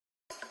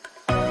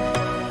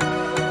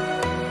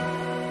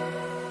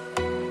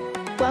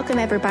Welcome,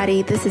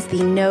 everybody. This is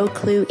the No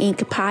Clue Inc.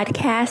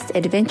 podcast,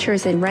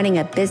 Adventures in Running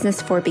a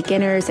Business for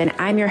Beginners, and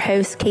I'm your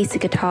host, Casey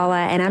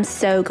Catala, and I'm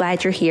so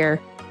glad you're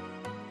here.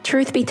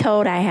 Truth be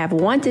told, I have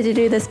wanted to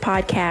do this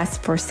podcast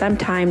for some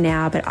time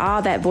now, but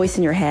that voice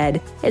in your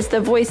head is the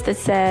voice that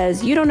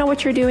says, you don't know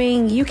what you're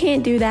doing, you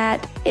can't do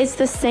that. It's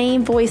the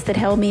same voice that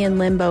held me in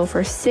limbo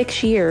for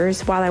 6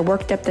 years while I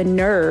worked up the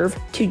nerve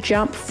to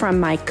jump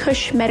from my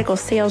cush medical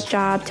sales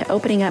job to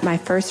opening up my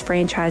first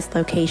franchise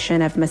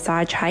location of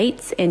Massage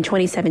Heights in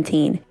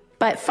 2017.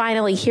 But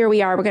finally, here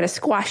we are. We're going to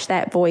squash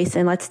that voice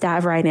and let's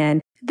dive right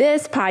in.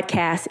 This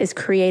podcast is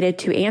created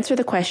to answer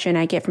the question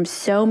I get from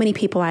so many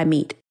people I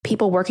meet,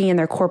 people working in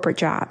their corporate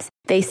jobs.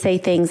 They say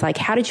things like,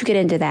 how did you get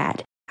into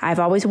that? I've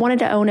always wanted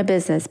to own a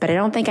business, but I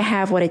don't think I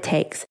have what it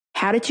takes.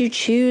 How did you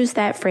choose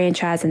that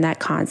franchise and that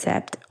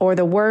concept? Or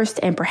the worst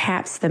and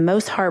perhaps the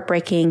most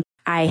heartbreaking,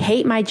 I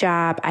hate my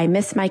job, I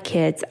miss my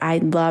kids,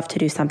 I'd love to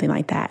do something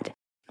like that.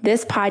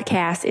 This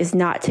podcast is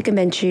not to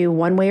convince you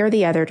one way or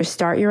the other to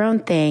start your own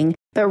thing,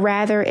 but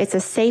rather it's a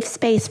safe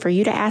space for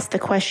you to ask the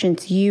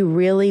questions you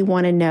really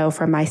want to know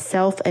from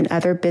myself and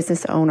other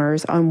business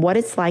owners on what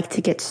it's like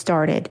to get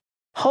started.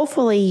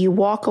 Hopefully you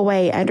walk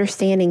away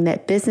understanding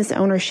that business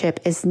ownership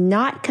is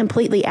not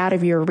completely out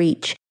of your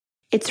reach.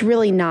 It's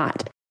really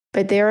not,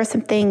 but there are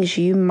some things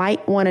you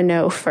might want to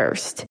know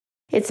first.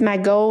 It's my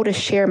goal to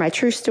share my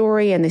true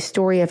story and the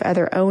story of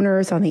other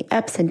owners on the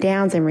ups and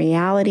downs and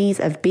realities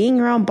of being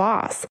your own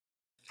boss.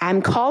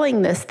 I'm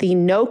calling this the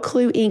No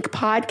Clue Inc.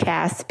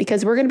 podcast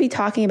because we're going to be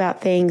talking about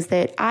things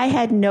that I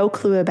had no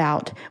clue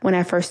about when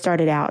I first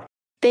started out,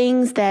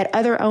 things that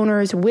other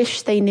owners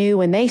wish they knew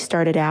when they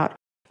started out,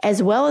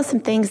 as well as some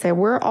things that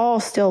we're all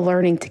still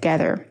learning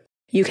together.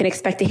 You can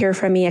expect to hear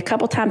from me a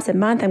couple times a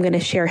month. I'm going to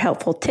share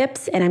helpful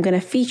tips and I'm going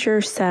to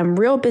feature some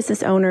real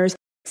business owners,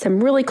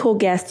 some really cool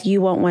guests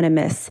you won't want to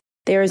miss.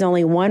 There is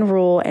only one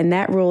rule, and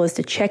that rule is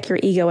to check your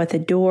ego at the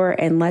door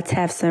and let's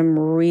have some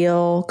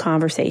real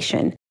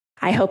conversation.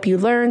 I hope you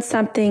learn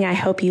something. I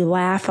hope you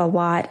laugh a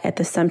lot at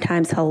the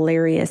sometimes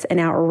hilarious and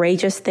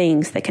outrageous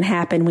things that can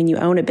happen when you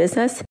own a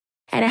business.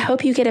 And I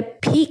hope you get a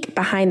peek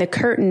behind the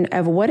curtain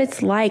of what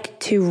it's like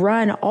to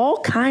run all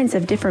kinds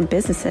of different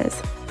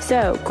businesses.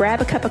 So grab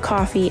a cup of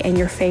coffee and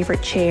your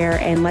favorite chair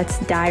and let's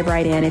dive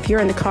right in. If you're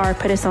in the car,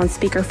 put us on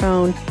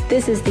speakerphone.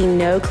 This is the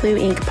No Clue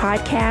Inc.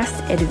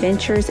 podcast,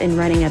 Adventures in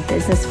Running a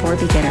Business for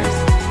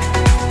Beginners.